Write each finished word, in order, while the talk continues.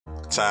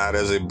tied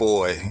as a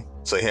boy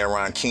to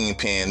heroin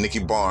kingpin Nicky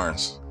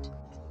Barnes.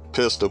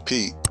 Pistol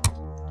Pete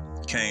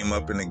came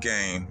up in the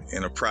game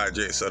in the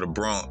projects of the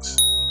Bronx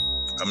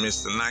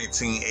amidst the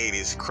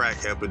 1980s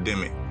crack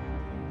epidemic.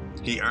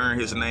 He earned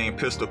his name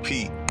Pistol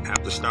Pete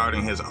after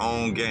starting his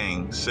own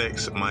gang,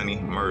 Sex, Money,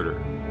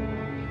 Murder.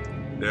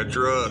 Their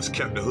drugs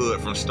kept the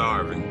hood from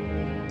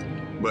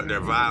starving, but their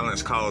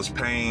violence caused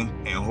pain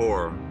and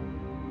horror.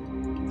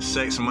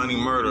 Sex, Money,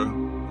 Murder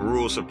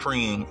ruled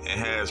supreme and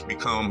has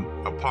become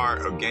a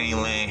part of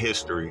gangland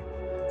history.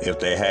 If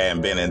they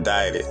hadn't been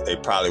indicted, they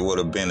probably would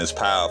have been as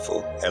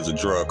powerful as a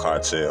drug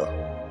cartel.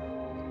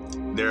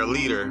 Their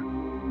leader,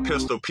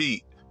 Pistol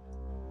Pete,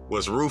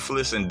 was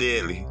ruthless and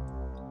deadly.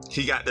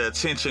 He got the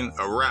attention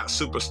of rap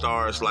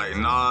superstars like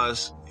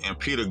Nas and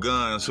Peter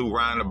Guns, who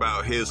rhymed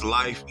about his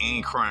life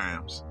and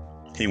crimes.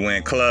 He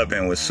went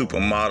clubbing with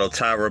supermodel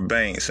Tyra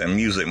Banks and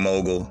music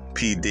mogul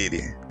P.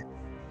 Diddy.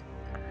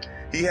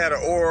 He had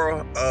an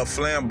aura of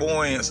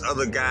flamboyance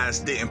other guys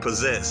didn't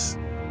possess,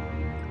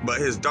 but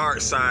his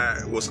dark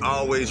side was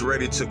always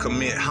ready to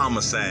commit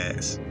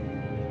homicides.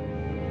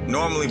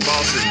 Normally,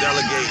 bosses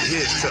delegate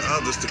hits to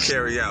others to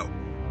carry out,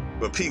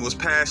 but Pete was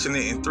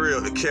passionate and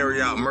thrilled to carry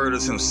out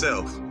murders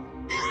himself.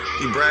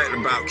 He bragged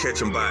about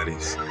catching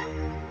bodies.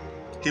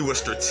 He was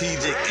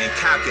strategic and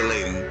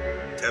calculating,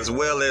 as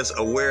well as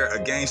aware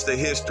of gangster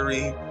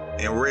history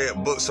and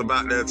read books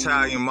about the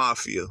Italian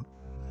mafia.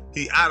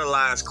 He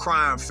idolized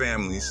crime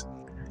families.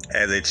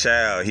 As a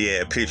child, he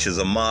had pictures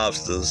of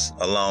mobsters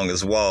along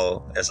his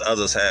wall, as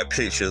others had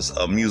pictures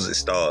of music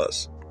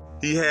stars.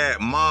 He had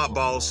mob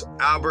boss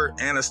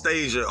Albert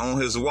Anastasia on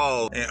his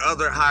wall and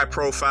other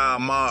high-profile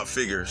mob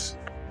figures.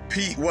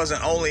 Pete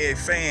wasn't only a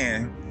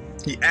fan,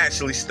 he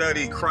actually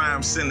studied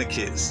crime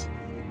syndicates.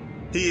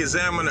 He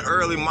examined the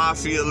early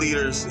mafia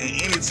leaders, and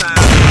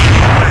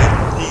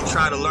anytime he'd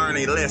try to learn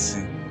a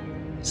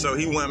lesson, so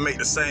he wouldn't make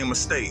the same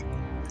mistake.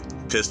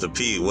 Pistol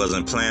Pete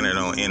wasn't planning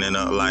on ending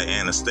up like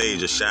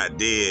Anastasia, shot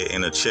dead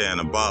in a chair in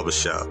a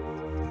barbershop.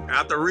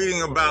 After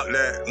reading about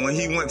that, when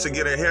he went to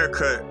get a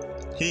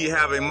haircut, he'd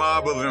have a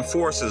mob of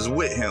enforcers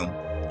with him.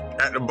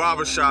 At the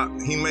barbershop,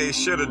 he made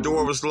sure the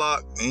door was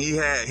locked and he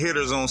had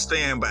hitters on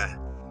standby.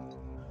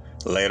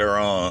 Later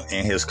on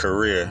in his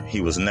career,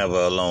 he was never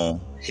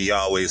alone. He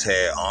always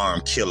had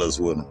armed killers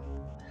with him.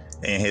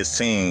 In his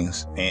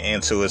teens and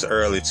into his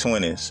early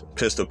 20s,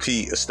 Pistol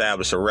Pete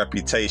established a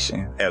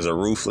reputation as a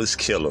ruthless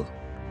killer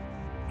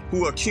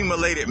who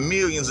accumulated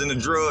millions in the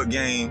drug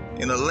game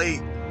in the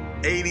late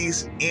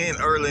 80s and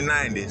early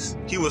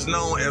 90s. He was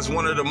known as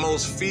one of the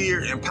most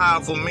feared and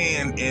powerful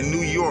men in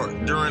New York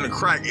during the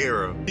crack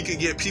era. He could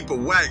get people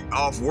whacked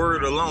off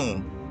word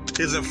alone.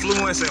 His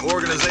influence and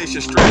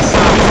organization stretched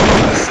south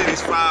to the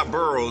city's 5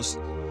 boroughs,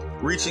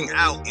 reaching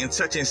out and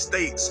touching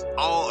states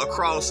all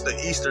across the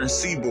eastern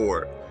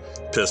seaboard.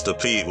 Pistol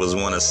Pete was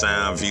one of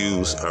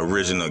Soundview's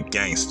original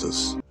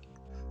gangsters,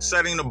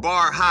 setting the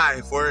bar high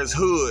for his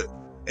hood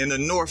in the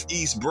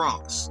northeast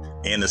Bronx.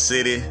 In the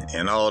city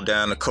and all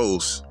down the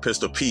coast,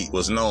 Pistol Pete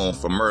was known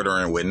for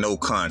murdering with no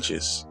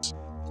conscience.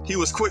 He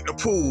was quick to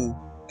pull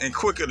and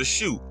quicker to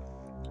shoot.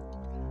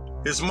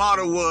 His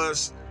motto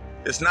was,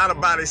 "It's not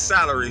about his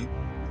salary,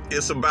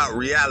 it's about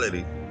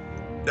reality."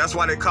 That's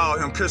why they call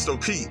him Pistol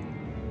Pete.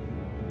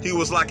 He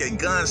was like a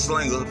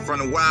gunslinger from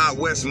the Wild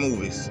West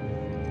movies,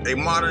 a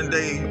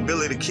modern-day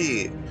Billy the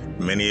Kid.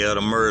 Many of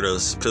the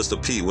murders Pistol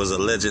Pete was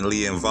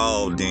allegedly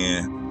involved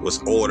in was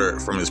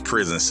ordered from his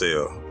prison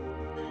cell.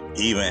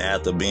 Even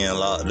after being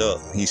locked up,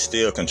 he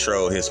still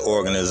controlled his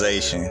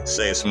organization,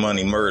 Sex,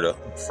 Money, Murder,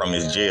 from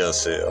his jail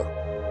cell,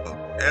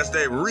 as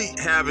they wreaked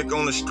havoc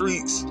on the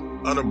streets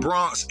of the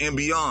Bronx and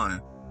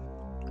beyond.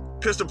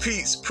 Pistol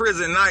Pete's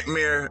prison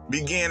nightmare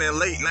began in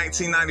late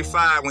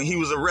 1995 when he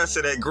was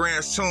arrested at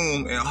Grant's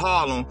Tomb in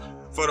Harlem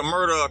for the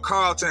murder of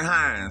Carlton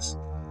Hines.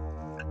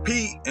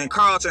 Pete and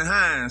Carlton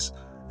Hines,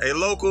 a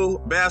local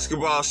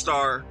basketball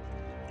star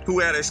who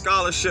had a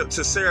scholarship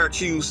to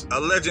Syracuse,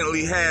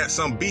 allegedly had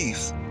some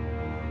beef.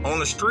 On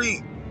the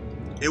street,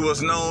 it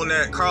was known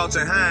that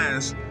Carlton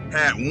Hines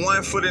had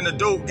one foot in the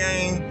dope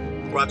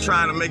game while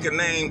trying to make a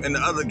name in the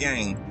other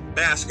game,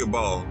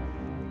 basketball.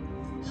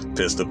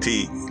 Pistol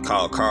Pete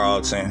caught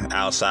Carlton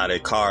outside a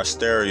car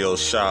stereo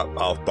shop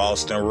off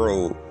Boston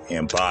Road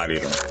and bodied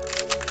him.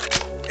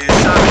 And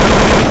shot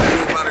another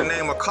individual by the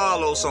name of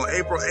Carlos on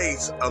April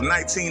 8th of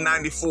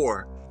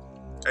 1994.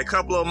 A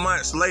couple of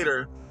months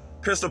later,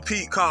 Pistol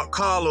Pete caught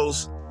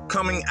Carlos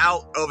coming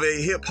out of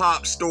a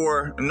hip-hop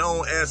store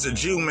known as the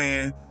Jew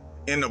Man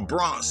in the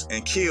Bronx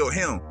and killed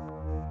him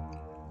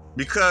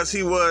because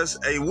he was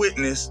a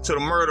witness to the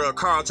murder of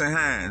Carlton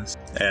Hines.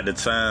 At the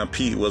time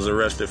Pete was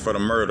arrested for the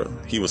murder,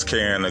 he was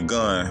carrying a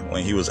gun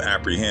when he was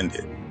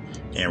apprehended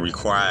and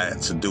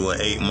required to do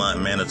an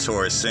 8-month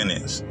mandatory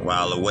sentence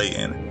while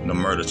awaiting the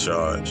murder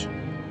charge.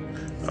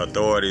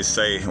 Authorities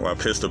say while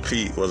Pistol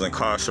Pete was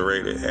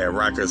incarcerated at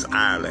Rikers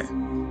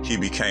Island, he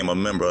became a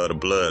member of the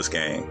Bloods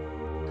gang.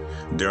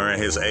 During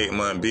his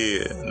 8-month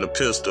bid, the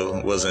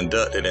Pistol was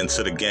inducted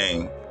into the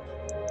gang,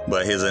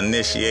 but his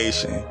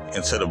initiation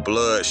into the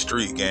Blood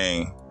Street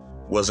gang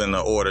wasn't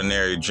an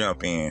ordinary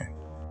jump-in.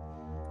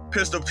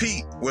 Pistol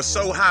Pete was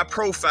so high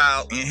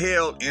profile and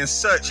held in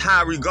such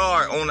high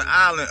regard on the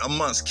island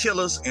amongst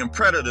killers and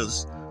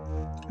predators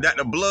that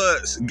the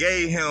Bloods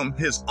gave him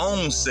his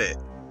own set.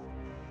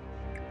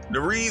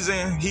 The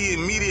reason he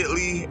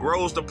immediately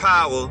rose to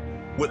power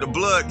with the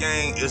Blood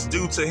Gang is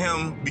due to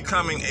him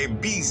becoming a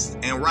beast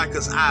in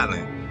Rikers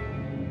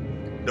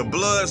Island. The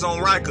Bloods on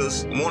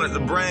Rikers wanted to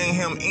bring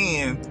him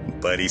in,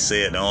 but he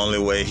said the only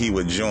way he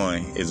would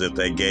join is if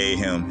they gave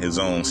him his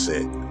own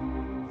set.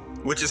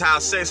 Which is how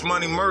Sex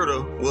Money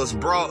Murder was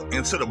brought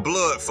into the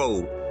Blood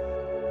fold.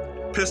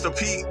 Pistol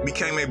Pete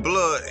became a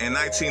Blood in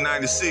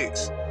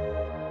 1996.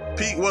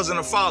 Pete wasn't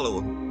a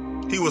follower,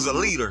 he was a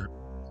leader.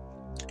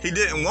 He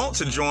didn't want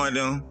to join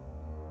them,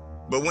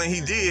 but when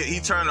he did, he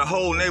turned the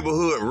whole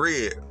neighborhood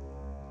red.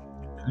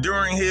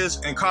 During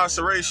his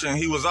incarceration,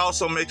 he was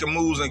also making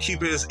moves and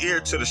keeping his ear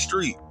to the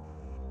street.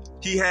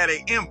 He had an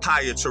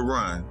empire to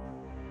run.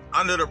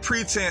 Under the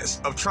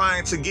pretense of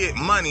trying to get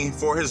money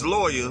for his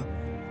lawyer,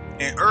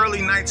 in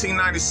early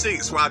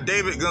 1996, while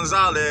David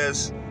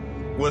Gonzalez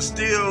was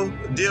still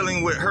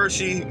dealing with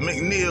Hershey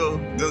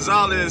McNeil,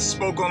 Gonzalez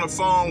spoke on the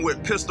phone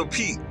with Pistol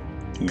Pete.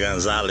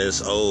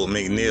 Gonzalez owed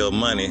McNeil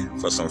money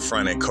for some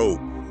fronted coke.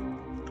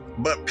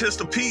 But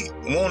Pistol Pete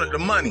wanted the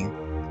money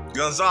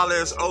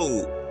Gonzalez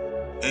owed,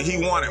 and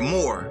he wanted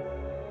more.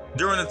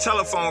 During the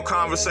telephone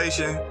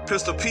conversation,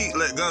 Pistol Pete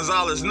let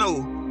Gonzalez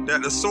know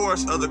that the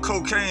source of the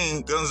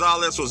cocaine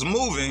Gonzalez was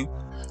moving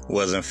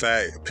was in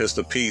fact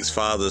Pistol Pete's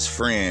father's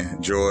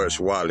friend, George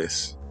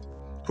Wallace,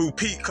 who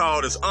Pete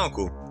called his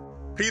uncle.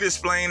 Pete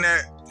explained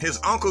that his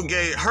uncle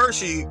gave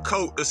Hershey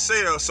coke to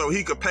sell so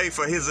he could pay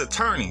for his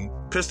attorney.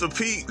 Pistol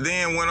Pete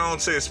then went on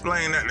to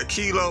explain that the 1.5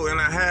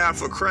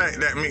 kilos of crack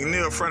that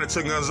McNeil fronted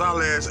to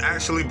Gonzalez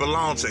actually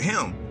belonged to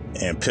him.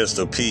 And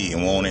Pistol Pete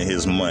wanted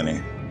his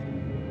money.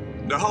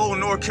 The whole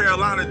North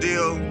Carolina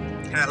deal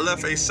had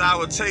left a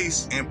sour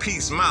taste in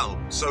Pete's mouth,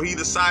 so he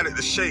decided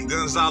to shake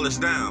Gonzalez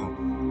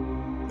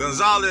down.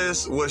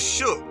 Gonzalez was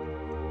shook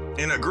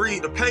and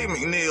agreed to pay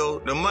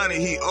McNeil the money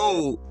he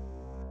owed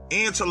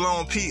and to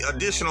loan Pete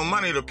additional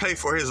money to pay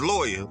for his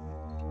lawyer.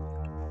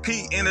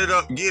 Pete ended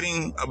up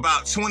getting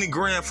about 20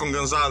 grand from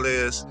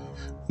Gonzalez,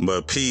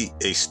 but Pete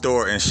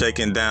extorting and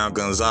shaking down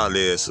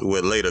Gonzalez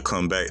would later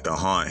come back to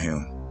haunt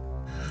him.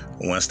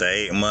 Once the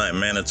 8-month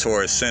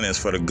mandatory sentence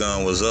for the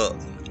gun was up,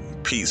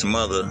 Pete's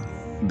mother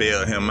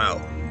bailed him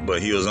out,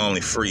 but he was only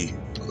free,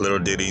 little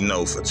did he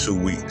know, for 2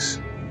 weeks.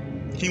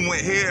 He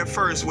went head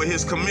first with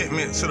his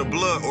commitment to the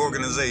Blood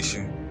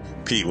organization.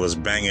 Pete was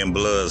banging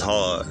Bloods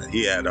hard.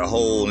 He had the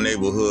whole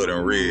neighborhood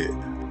in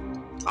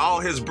red. All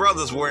his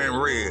brothers were in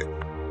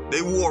red.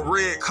 They wore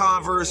red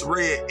Converse,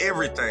 red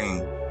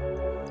everything.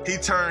 He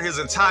turned his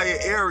entire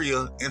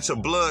area into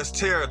Bloods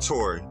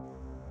territory.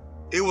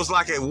 It was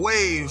like a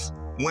wave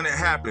when it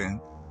happened.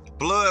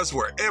 Bloods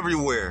were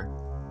everywhere.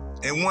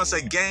 And once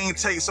a gang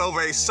takes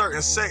over a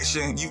certain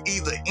section, you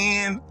either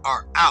in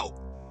or out.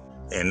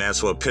 And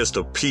that's what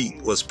Pistol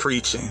Pete was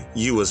preaching.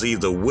 You was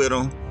either with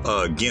them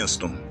or against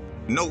them.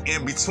 No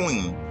in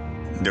between.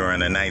 During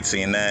the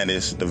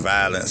 1990s, the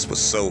violence was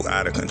so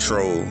out of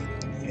control,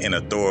 and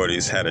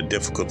authorities had a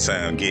difficult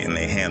time getting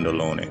their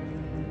handle on it.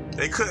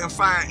 They couldn't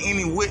find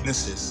any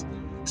witnesses.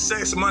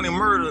 Sex Money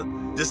Murder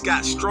just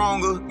got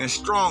stronger and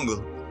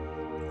stronger.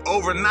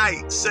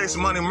 Overnight, Sex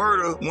Money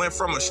Murder went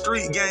from a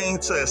street gang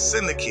to a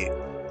syndicate.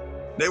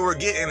 They were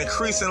getting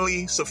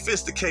increasingly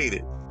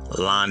sophisticated,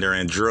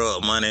 laundering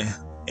drug money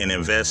and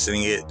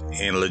investing it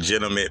in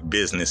legitimate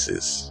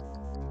businesses,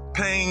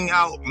 paying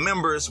out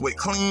members with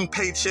clean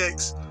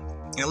paychecks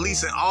and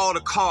leasing all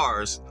the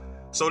cars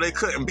so they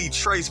couldn't be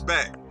traced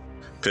back.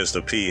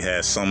 Pistol Pete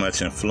had so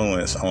much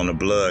influence on the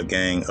Blood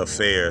Gang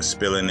affair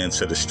spilling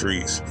into the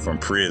streets from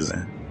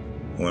prison.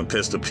 When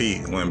Pistol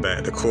Pete went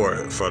back to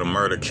court for the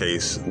murder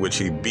case, which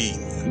he beat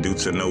due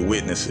to no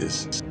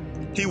witnesses,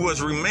 he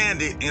was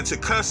remanded into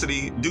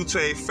custody due to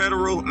a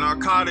federal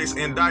narcotics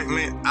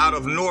indictment out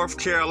of North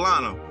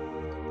Carolina.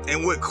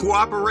 And with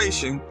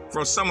cooperation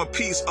from some of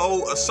Pete's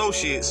old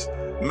associates,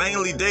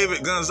 mainly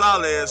David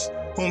Gonzalez,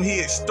 whom he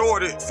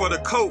extorted for the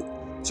coke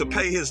to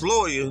pay his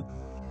lawyer,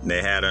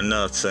 they had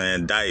enough to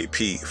indict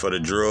Pete for the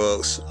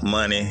drugs,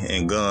 money,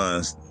 and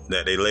guns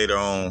that they later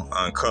on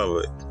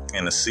uncovered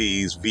in a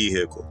seized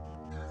vehicle.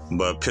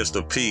 But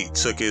Pistol Pete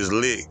took his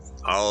lick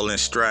all in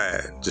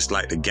stride, just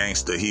like the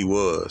gangster he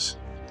was.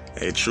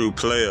 A true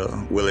player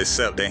will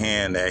accept the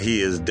hand that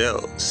he is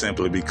dealt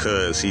simply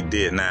because he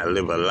did not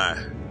live a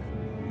lie.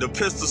 The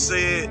pistol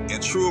said,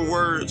 and truer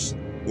words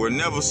were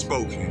never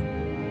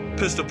spoken.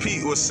 Pistol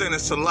Pete was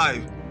sentenced to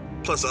life,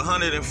 plus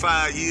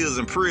 105 years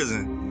in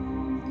prison.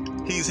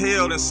 He's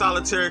held in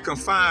solitary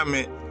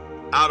confinement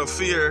out of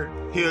fear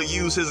he'll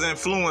use his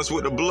influence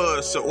with the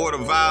Bloods to order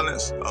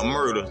violence or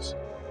murders.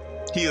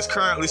 He is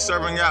currently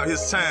serving out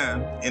his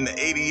time in the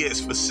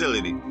ADX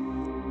facility.